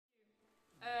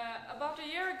About a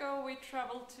year ago we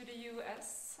traveled to the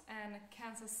US and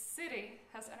Kansas City.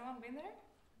 Has anyone been there?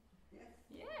 Yes.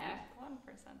 Yeah, one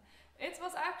person. It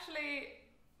was actually,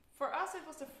 for us it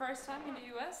was the first time in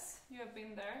the US. You have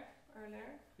been there earlier.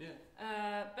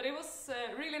 Yeah. But it was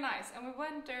really nice, and we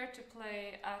went there to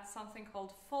play at something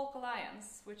called Folk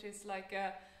Alliance, which is like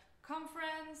a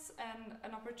conference and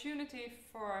an opportunity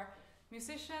for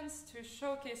musicians to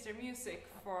showcase their music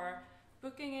for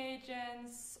booking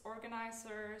agents,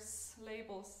 organizers,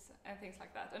 labels, and things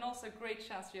like that. And also a great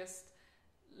chance to just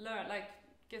learn, like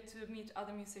get to meet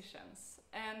other musicians.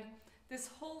 And this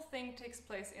whole thing takes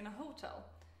place in a hotel.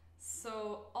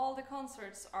 So all the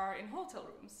concerts are in hotel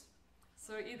rooms.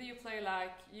 So either you play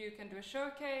like, you can do a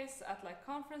showcase at like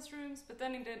conference rooms, but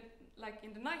then in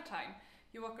the nighttime,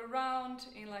 you walk around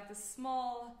in like the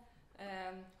small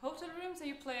hotel rooms and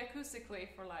you play acoustically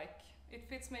for like, it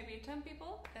fits maybe 10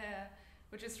 people,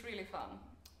 which is really fun.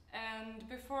 And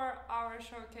before our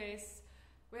showcase,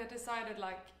 we had decided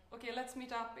like, okay, let's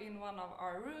meet up in one of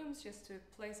our rooms just to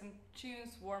play some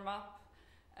tunes, warm up.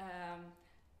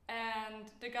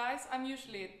 And the guys, I'm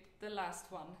usually the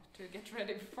last one to get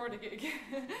ready before the gig.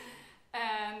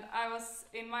 And I was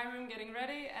in my room getting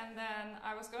ready, and then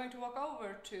I was going to walk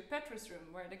over to Petrus'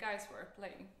 room where the guys were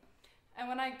playing. And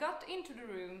when I got into the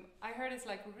room, I heard this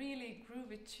like really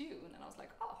groovy tune, and I was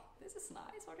like, oh, this is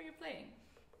nice, what are you playing?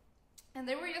 And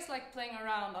they were just like playing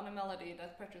around on a melody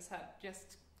that Petrus had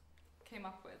just came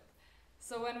up with.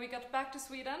 So when we got back to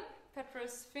Sweden,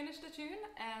 Petrus finished the tune,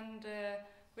 and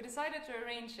we decided to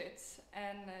arrange it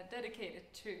and dedicate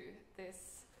it to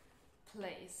this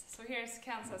place. So here's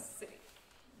Kansas City.